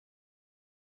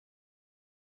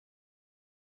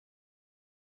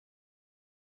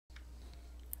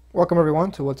Welcome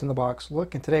everyone to What's in the Box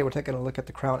Look, and today we're taking a look at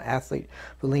the Crown Athlete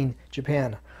Vlene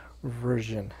Japan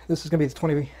version. This is going to be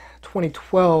the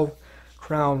 2012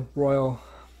 Crown Royal,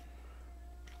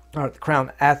 or the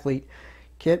Crown Athlete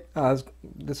kit.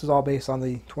 This is all based on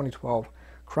the 2012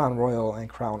 Crown Royal and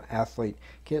Crown Athlete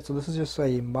kit. So this is just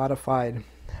a modified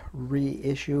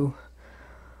reissue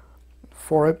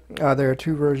for it. There are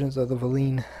two versions of the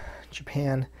Vlene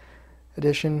Japan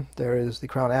edition. There is the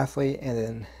Crown Athlete and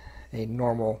then the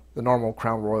normal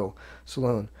Crown Royal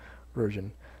Saloon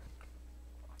version.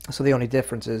 So the only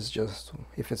difference is just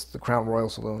if it's the Crown Royal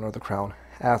Saloon or the Crown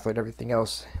Athlete, everything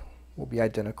else will be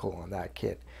identical on that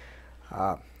kit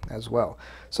as well.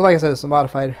 So like I said, it's a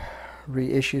modified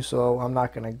reissue, so I'm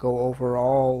not going to go over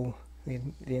all the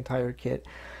entire kit.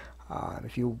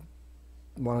 If you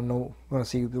want to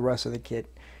see the rest of the kit,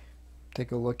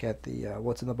 take a look at the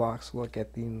What's in the Box. Look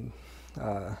at the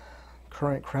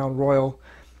current Crown Royal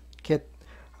kit.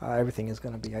 Everything is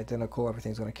going to be identical.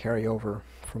 Everything's going to carry over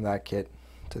from that kit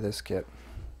to this kit.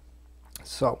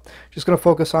 So just going to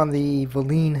focus on the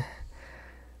Vlene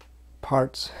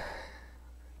parts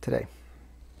today.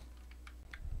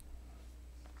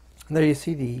 And there you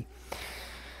see the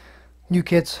new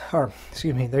kits, or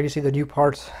excuse me, there you see the new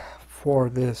parts for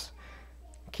this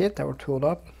kit that were tooled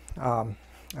up.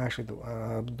 Actually,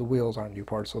 the wheels aren't new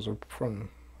parts; those are from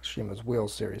Aoshima's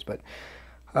Wheels series. But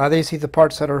there you see the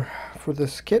parts that are for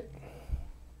this kit.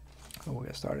 We'll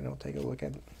get started and we'll take a look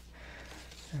at it.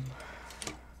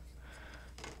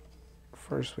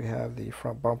 First, we have the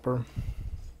front bumper.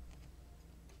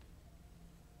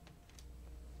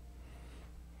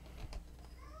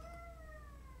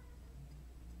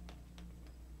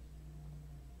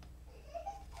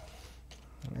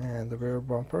 And the rear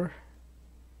bumper.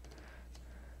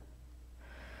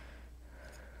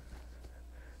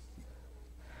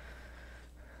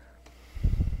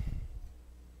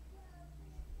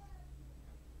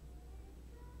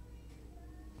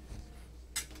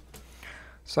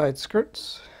 Side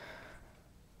skirts.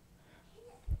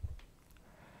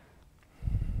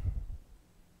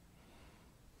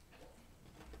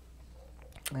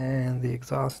 And the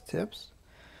exhaust tips.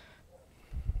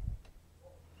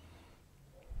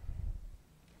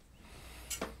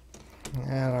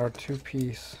 And our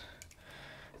two-piece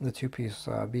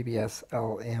BBS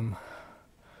LM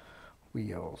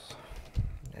wheels.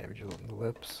 The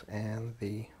lips and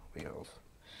the wheels.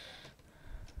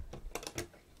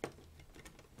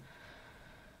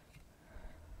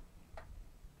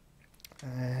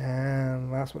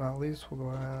 And last but not least,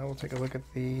 we'll take a look at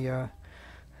the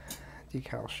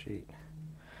decal sheet.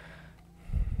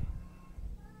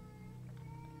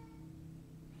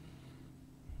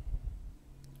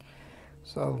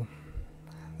 So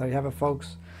there you have it,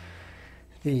 folks.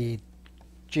 The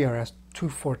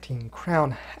GRS214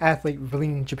 Crown Athlete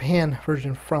Vlene Japan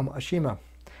version from Aoshima.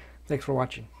 Thanks for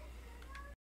watching.